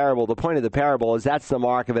in the parable, the point of the parable is that's the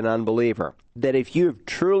mark of an unbeliever, that if you've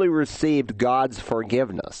truly received God's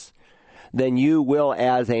forgiveness, then you will,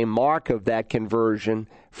 as a mark of that conversion,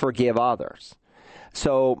 forgive others.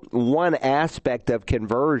 So one aspect of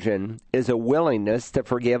conversion is a willingness to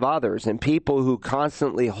forgive others. And people who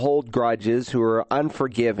constantly hold grudges, who are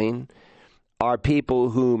unforgiving, are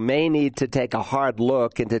people who may need to take a hard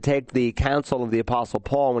look and to take the counsel of the Apostle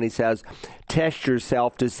Paul when he says, test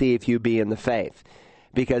yourself to see if you be in the faith,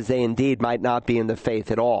 because they indeed might not be in the faith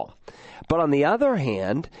at all. But on the other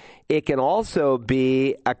hand, it can also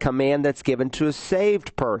be a command that's given to a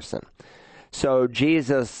saved person. So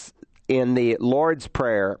Jesus, in the Lord's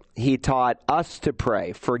Prayer, he taught us to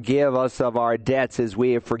pray, forgive us of our debts as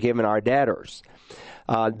we have forgiven our debtors.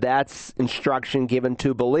 That's instruction given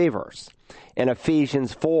to believers. In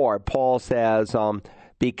Ephesians 4, Paul says,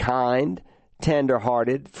 be kind,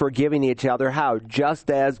 tenderhearted, forgiving each other. How?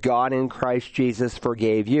 Just as God in Christ Jesus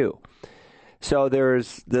forgave you. So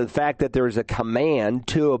there's the fact that there's a command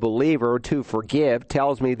to a believer to forgive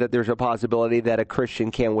tells me that there's a possibility that a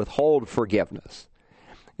Christian can withhold forgiveness.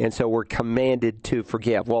 And so we're commanded to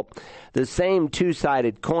forgive. Well, the same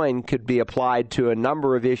two-sided coin could be applied to a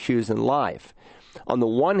number of issues in life. On the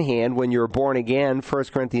one hand, when you're born again, 1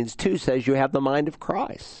 Corinthians 2 says you have the mind of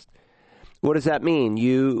Christ. What does that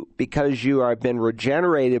mean? Because you have been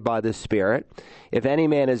regenerated by the Spirit, if any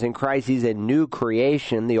man is in Christ, he's a new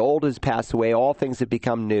creation. The old has passed away, all things have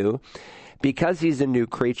become new. Because he's a new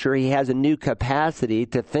creature, he has a new capacity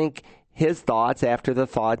to think his thoughts after the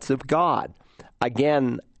thoughts of God.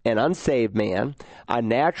 Again, an unsaved man, a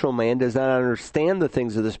natural man, does not understand the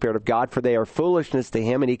things of the Spirit of God, for they are foolishness to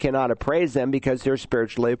him, and he cannot appraise them because they're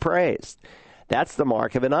spiritually appraised. That's the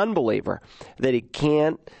mark of an unbeliever, that he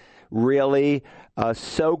can't really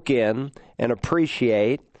soak in and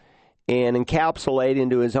appreciate and encapsulate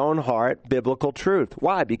into his own heart biblical truth.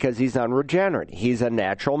 Why? Because he's unregenerate. He's a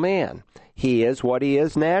natural man. He is what he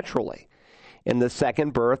is naturally. And the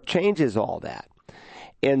second birth changes all that.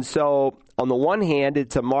 And so, on the one hand,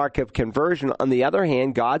 it's a mark of conversion. On the other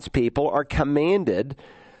hand, God's people are commanded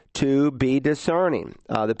to be discerning.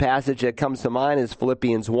 The passage that comes to mind is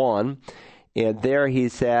Philippians 1. And there he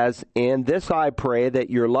says, "And this I pray, that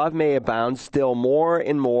your love may abound still more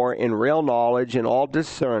and more in real knowledge and all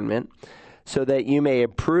discernment, so that you may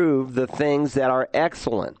approve the things that are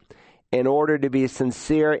excellent, in order to be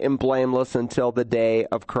sincere and blameless until the day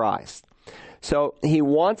of Christ." So he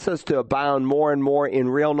wants us to abound more and more in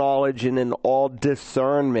real knowledge and in all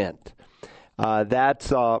discernment.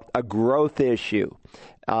 That's a growth issue.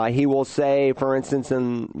 He will say, for instance,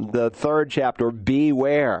 in the 3rd chapter,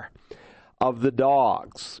 beware of the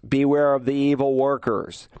dogs, beware of the evil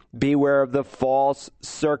workers, beware of the false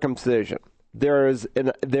circumcision. There is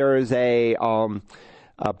a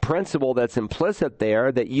principle that's implicit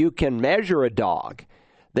there that you can measure a dog,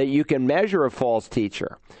 that you can measure a false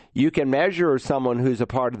teacher, you can measure someone who's a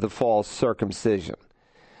part of the false circumcision.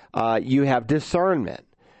 You have discernment.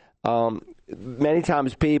 Many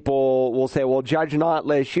times people will say, well, judge not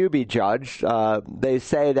lest you be judged. They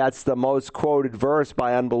say that's the most quoted verse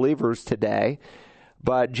by unbelievers today.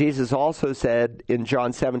 But Jesus also said in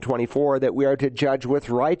John 7:24 that we are to judge with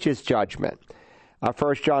righteous judgment.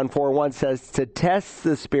 1 John 4:1 says to test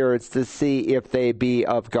the spirits to see if they be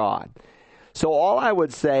of God. So all I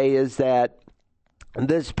would say is that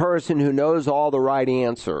this person who knows all the right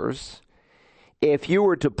answers, if you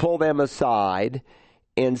were to pull them aside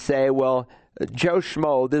and say, well, Joe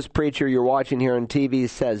Schmo, this preacher you're watching here on TV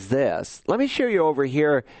says this. Let me show you over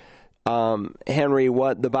here, Henry,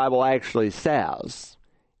 what the Bible actually says.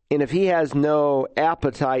 And if he has no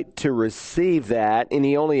appetite to receive that and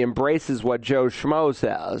he only embraces what Joe Schmo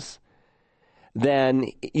says,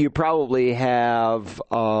 then you probably have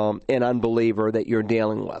an unbeliever that you're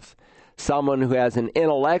dealing with. Someone who has an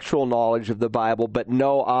intellectual knowledge of the Bible but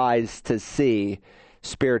no eyes to see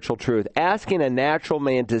spiritual truth. Asking a natural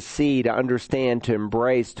man to see, to understand, to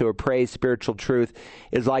embrace, to appraise spiritual truth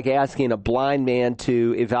is like asking a blind man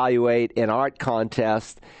to evaluate an art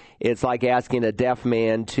contest. It's like asking a deaf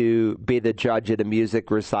man to be the judge at a music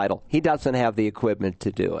recital. He doesn't have the equipment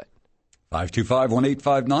to do it.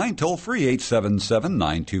 525-1859, toll free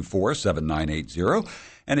 877-924-7980.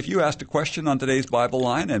 And if you asked a question on today's Bible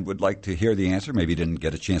Line and would like to hear the answer, maybe you didn't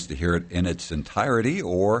get a chance to hear it in its entirety,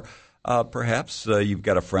 or perhaps you've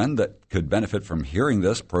got a friend that could benefit from hearing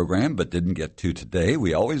this program but didn't get to today,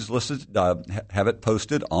 we always have it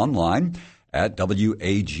posted online at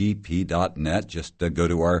wagp.net. Just go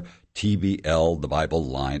to our TBL, the Bible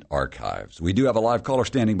Line archives. We do have a live caller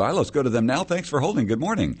standing by. Let's go to them now. Thanks for holding. Good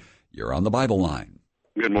morning. You're on the Bible Line.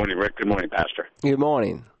 Good morning, Rick. Good morning, Pastor. Good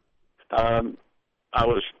morning. I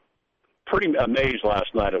was pretty amazed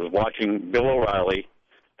last night. I was watching Bill O'Reilly,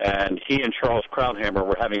 and he and Charles Krauthammer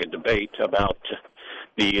were having a debate about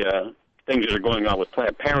the things that are going on with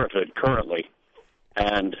Planned Parenthood currently.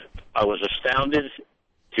 And I was astounded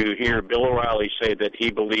to hear Bill O'Reilly say that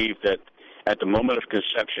he believed that at the moment of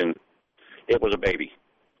conception, it was a baby.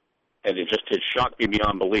 And it shocked me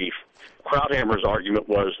beyond belief. Krauthammer's argument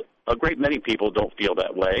was a great many people don't feel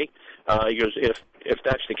that way. He goes, if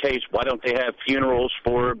that's the case, why don't they have funerals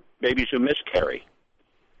for babies who miscarry?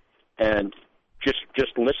 And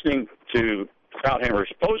just listening to Krauthammer,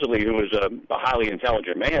 supposedly, who is a highly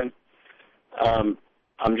intelligent man, I'm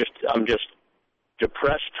just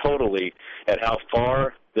depressed totally at how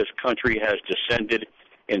far this country has descended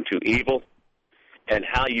into evil, and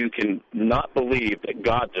how you can not believe that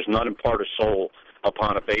God does not impart a soul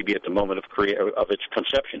upon a baby at the moment of its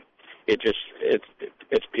conception. It's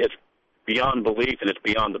beyond belief, and it's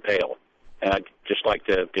beyond the pale. And I'd just like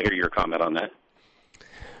to hear your comment on that.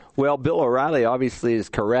 Well, Bill O'Reilly obviously is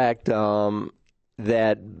correct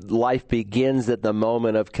that life begins at the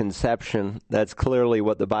moment of conception. That's clearly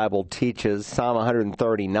what the Bible teaches. Psalm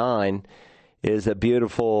 139 is a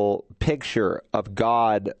beautiful picture of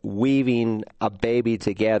God weaving a baby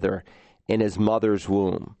together in his mother's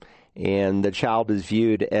womb. And the child is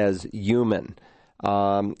viewed as human.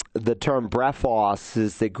 The term brephos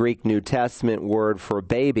is the Greek New Testament word for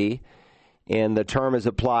baby, and the term is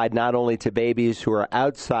applied not only to babies who are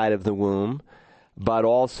outside of the womb, but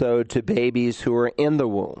also to babies who are in the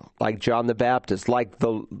womb, like John the Baptist, like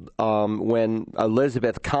when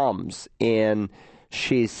Elizabeth comes and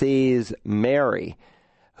she sees Mary,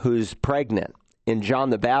 who's pregnant, and John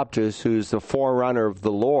the Baptist, who's the forerunner of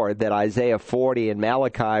the Lord, that Isaiah 40 and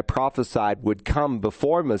Malachi prophesied would come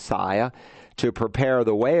before Messiah to prepare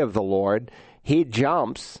the way of the Lord. He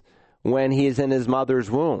jumps when he's in his mother's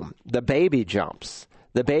womb. The baby jumps.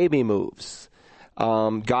 The baby moves.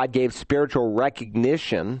 God gave spiritual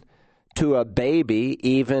recognition to a baby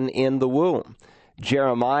even in the womb.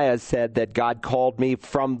 Jeremiah said that God called me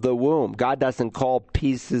from the womb. God doesn't call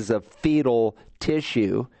pieces of fetal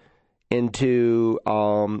tissue into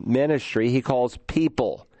ministry. He calls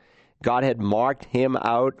people. God had marked him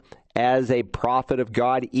out as a prophet of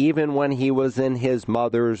God even when he was in his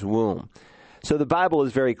mother's womb. So the Bible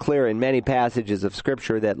is very clear in many passages of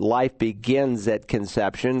Scripture that life begins at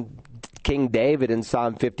conception. King David in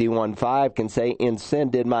Psalm 51:5 can say, "In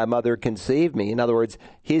sin did my mother conceive me." In other words,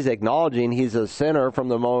 he's acknowledging he's a sinner from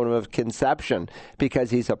the moment of conception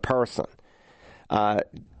because he's a person.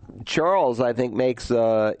 Charles, I think, makes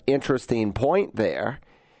an interesting point there,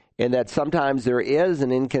 in that sometimes there is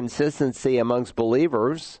an inconsistency amongst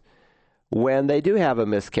believers when they do have a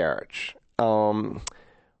miscarriage.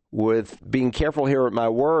 With being careful here with my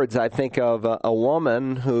words, I think of a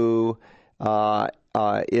woman who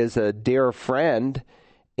is a dear friend,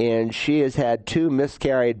 and she has had 2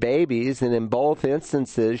 miscarried babies, and in both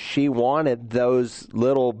instances, she wanted those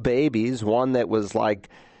little babies, one that was like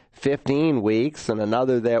 15 weeks and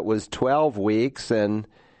another that was 12 weeks, and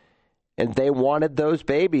they wanted those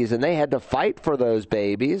babies, and they had to fight for those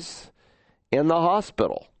babies in the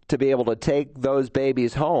hospital to be able to take those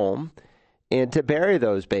babies home and to bury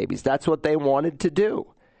those babies. That's what they wanted to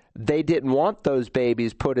do. They didn't want those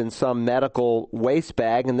babies put in some medical waste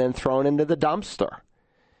bag and then thrown into the dumpster.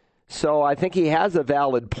 So I think he has a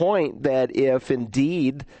valid point that if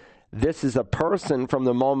indeed this is a person from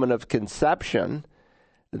the moment of conception,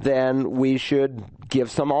 then we should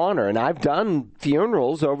give some honor. And I've done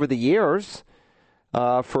funerals over the years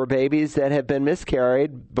for babies that have been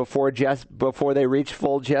miscarried before they reach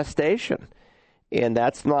full gestation. And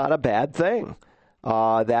that's not a bad thing.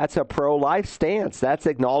 That's a pro-life stance. That's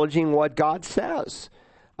acknowledging what God says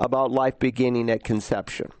about life beginning at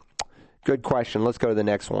conception. Good question. Let's go to the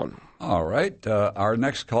next one. All right. Our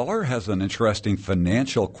next caller has an interesting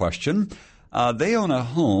financial question. They own a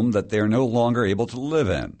home that they are no longer able to live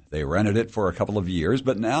in. They rented it for a couple of years,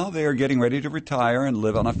 but now they are getting ready to retire and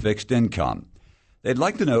live on a fixed income. They'd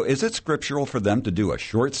like to know, is it scriptural for them to do a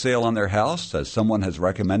short sale on their house, as someone has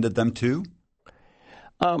recommended them to?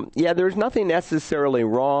 There's nothing necessarily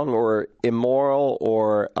wrong or immoral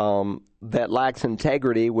or that lacks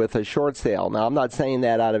integrity with a short sale. Now, I'm not saying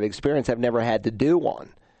that out of experience. I've never had to do one.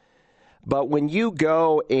 But when you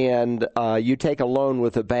go and you take a loan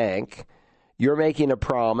with a bank, you're making a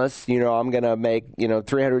promise, I'm going to make,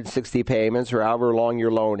 360 payments or however long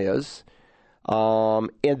your loan is.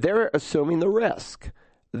 And they're assuming the risk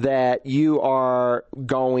that you are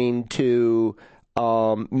going to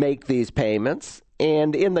make these payments.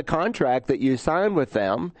 And in the contract that you sign with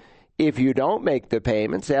them, if you don't make the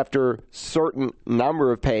payments after certain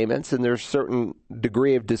number of payments, and there's certain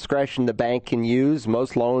degree of discretion the bank can use,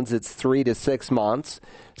 most loans it's 3 to 6 months.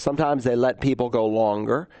 Sometimes they let people go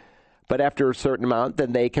longer. But after a certain amount,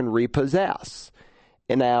 then they can repossess.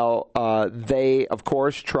 And now they, of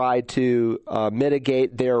course, try to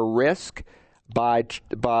mitigate their risk by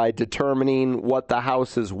determining what the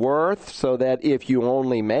house is worth, so that if you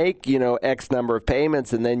only make, X number of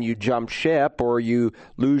payments and then you jump ship or you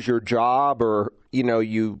lose your job or,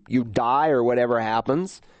 you die or whatever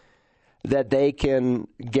happens, that they can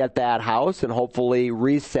get that house and hopefully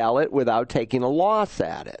resell it without taking a loss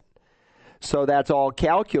at it. So that's all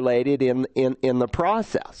calculated in the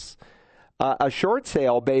process. A short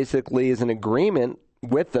sale basically is an agreement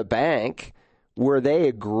with the bank where they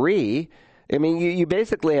agree. I mean, you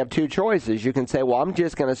basically have 2 choices. You can say, well, I'm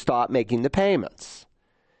just going to stop making the payments,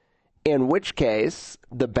 in which case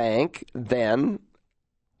the bank then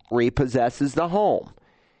repossesses the home.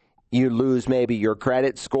 You lose maybe your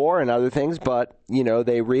credit score and other things, but,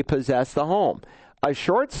 they repossess the home. A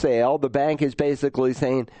short sale, the bank is basically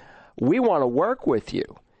saying, we want to work with you,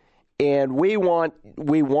 and we want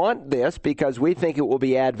this because we think it will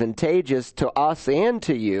be advantageous to us and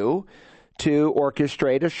to you to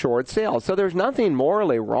orchestrate a short sale. So there's nothing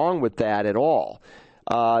morally wrong with that at all.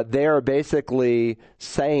 They're basically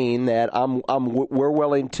saying that we're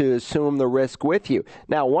willing to assume the risk with you.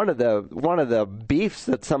 Now, one of the beefs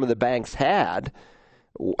that some of the banks had,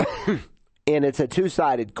 and it's a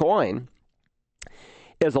two-sided coin,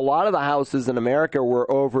 is a lot of the houses in America were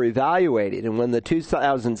over-evaluated. And when the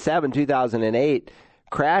 2007, 2008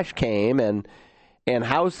 crash came and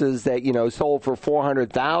houses that, sold for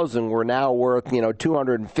 $400,000 were now worth,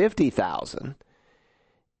 $250,000,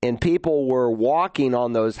 and people were walking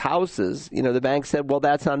on those houses, the bank said, well,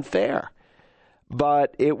 that's unfair.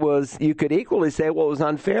 But you could equally say, well, it was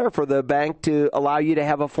unfair for the bank to allow you to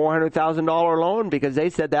have a $400,000 loan because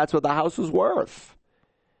they said that's what the house was worth.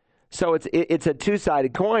 So it's a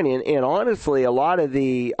two-sided coin, and honestly, a lot of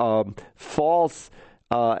the false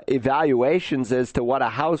evaluations as to what a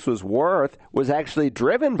house was worth was actually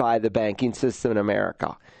driven by the banking system in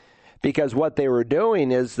America. Because what they were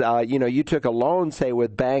doing is, you took a loan, say,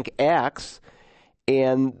 with Bank X,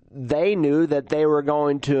 and they knew that they were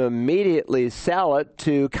going to immediately sell it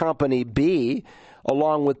to Company B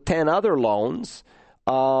along with 10 other loans.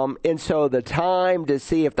 And so the time to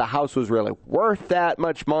see if the house was really worth that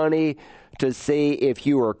much money, to see if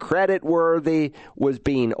you were credit worthy, was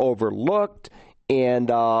being overlooked. and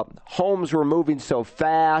homes were moving so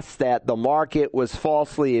fast that the market was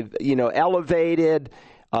falsely, elevated.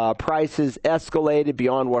 Prices escalated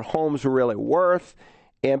beyond what homes were really worth.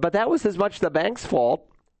 But that was as much the bank's fault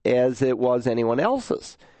as it was anyone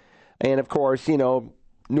else's. And, of course, new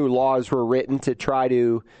laws were written to try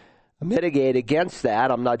to mitigate against that.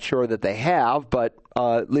 I'm not sure that they have, but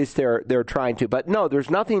at least they're trying to. But, no, there's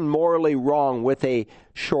nothing morally wrong with a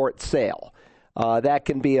short sale. That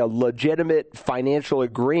can be a legitimate financial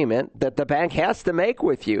agreement that the bank has to make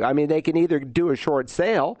with you. I mean, they can either do a short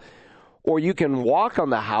sale, or you can walk on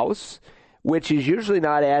the house, which is usually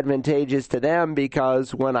not advantageous to them,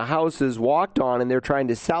 because when a house is walked on and they're trying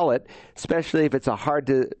to sell it, especially if it's a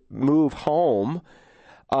hard-to-move home,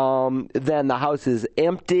 then the house is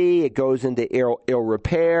empty. It goes into ill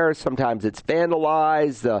repair. Sometimes it's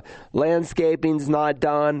vandalized. The landscaping's not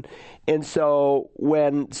done. And so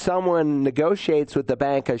when someone negotiates with the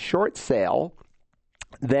bank a short sale,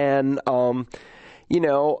 then, they're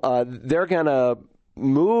going to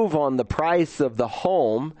move on the price of the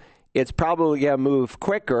home. It's probably going to move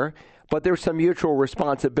quicker, but there's some mutual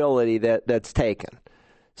responsibility that's taken.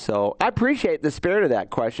 So I appreciate the spirit of that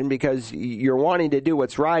question, because you're wanting to do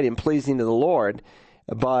what's right and pleasing to the Lord.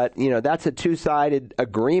 But, that's a two-sided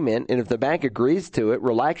agreement, and if the bank agrees to it,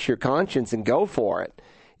 relax your conscience and go for it,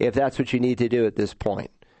 if that's what you need to do at this point.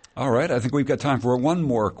 All right, I think we've got time for one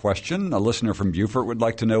more question. A listener from Beaufort would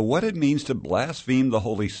like to know what it means to blaspheme the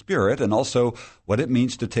Holy Spirit, and also what it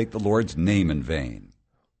means to take the Lord's name in vain.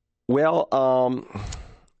 Well,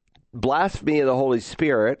 blasphemy of the Holy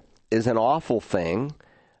Spirit is an awful thing.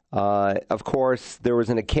 Of course, there was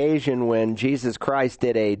an occasion when Jesus Christ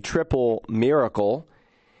did a triple miracle,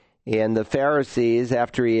 and the Pharisees,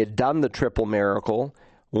 after he had done the triple miracle,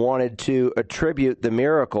 wanted to attribute the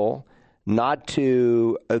miracle not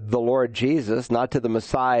to the Lord Jesus, not to the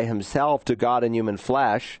Messiah himself, to God in human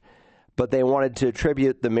flesh, but they wanted to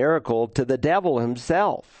attribute the miracle to the devil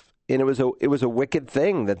himself. And it was a wicked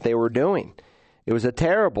thing that they were doing. It was a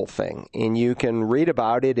terrible thing, and you can read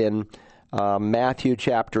about it in Matthew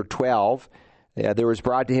chapter 12. There was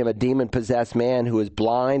brought to him a demon-possessed man who is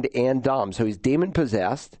blind and dumb. So he's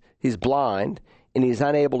demon-possessed, he's blind, and he's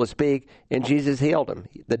unable to speak, and Jesus healed him.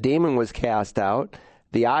 The demon was cast out,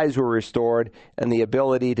 the eyes were restored, and the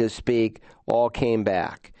ability to speak all came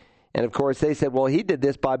back. And, of course, they said, well, he did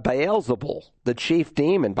this by Beelzebul, the chief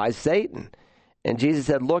demon, by Satan. And Jesus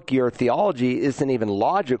said, look, your theology isn't even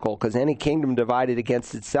logical, because any kingdom divided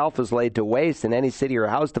against itself is laid to waste, and any city or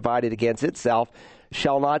house divided against itself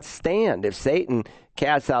shall not stand. If Satan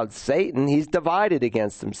casts out Satan, he's divided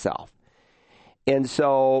against himself. And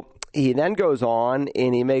so he then goes on,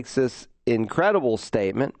 and he makes this incredible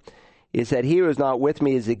statement. He said, he who is not with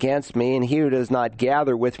me is against me, and he who does not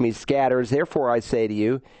gather with me scatters. Therefore I say to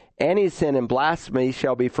you, any sin and blasphemy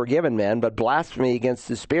shall be forgiven men, but blasphemy against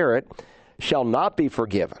the Spirit shall not be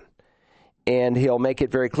forgiven. And he'll make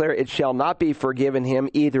it very clear, it shall not be forgiven him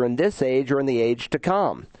either in this age or in the age to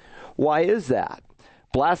come. Why is that?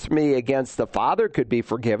 Blasphemy against the Father could be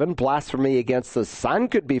forgiven. Blasphemy against the Son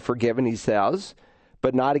could be forgiven, he says,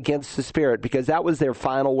 but not against the Spirit, because that was their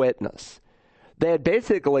final witness. They had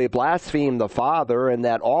basically blasphemed the Father, and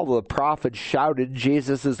that all the prophets shouted,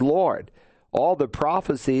 Jesus is Lord. All the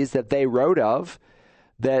prophecies that they wrote of,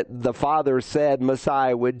 that the Father said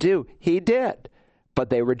Messiah would do, he did. But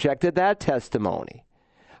they rejected that testimony.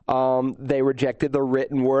 They rejected the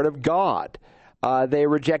written word of God. They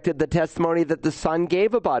rejected the testimony that the Son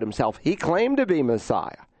gave about himself. He claimed to be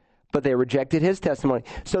Messiah, but they rejected his testimony.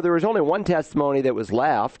 So there was only one testimony that was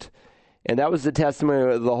left, and that was the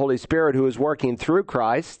testimony of the Holy Spirit who was working through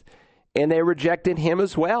Christ, and they rejected him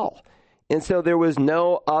as well. And so there was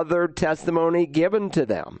no other testimony given to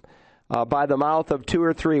them. By the mouth of 2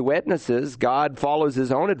 or 3 witnesses, God follows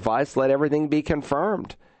his own advice, let everything be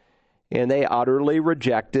confirmed. And they utterly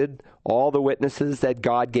rejected all the witnesses that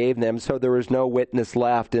God gave them, so there was no witness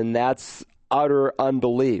left, and that's utter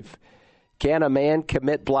unbelief. Can a man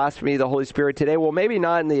commit blasphemy of the Holy Spirit today? Well, maybe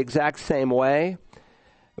not in the exact same way,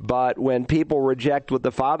 but when people reject what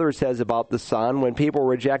the Father says about the Son, when people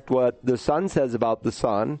reject what the Son says about the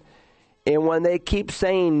Son, and when they keep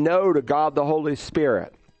saying no to God the Holy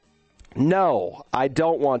Spirit, no, I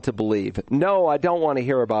don't want to believe. No, I don't want to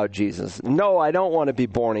hear about Jesus. No, I don't want to be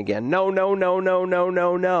born again. No, no, no, no, no,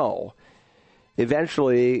 no, no.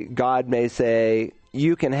 Eventually, God may say,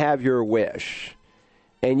 you can have your wish,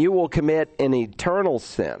 and you will commit an eternal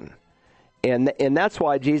sin. And that's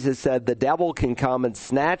why Jesus said the devil can come and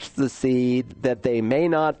snatch the seed that they may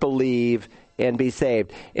not believe and be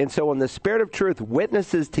saved. And so when the Spirit of truth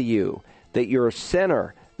witnesses to you that you're a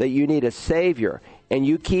sinner, that you need a Savior, and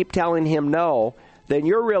you keep telling him no, then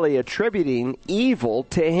you're really attributing evil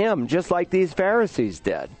to him, just like these Pharisees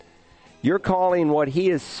did. You're calling what he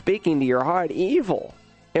is speaking to your heart evil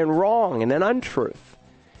and wrong and an untruth.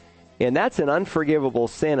 And that's an unforgivable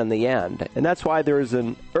sin in the end. And that's why there is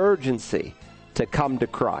an urgency to come to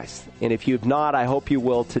Christ. And if you've not, I hope you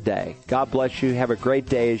will today. God bless you. Have a great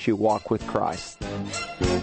day as you walk with Christ.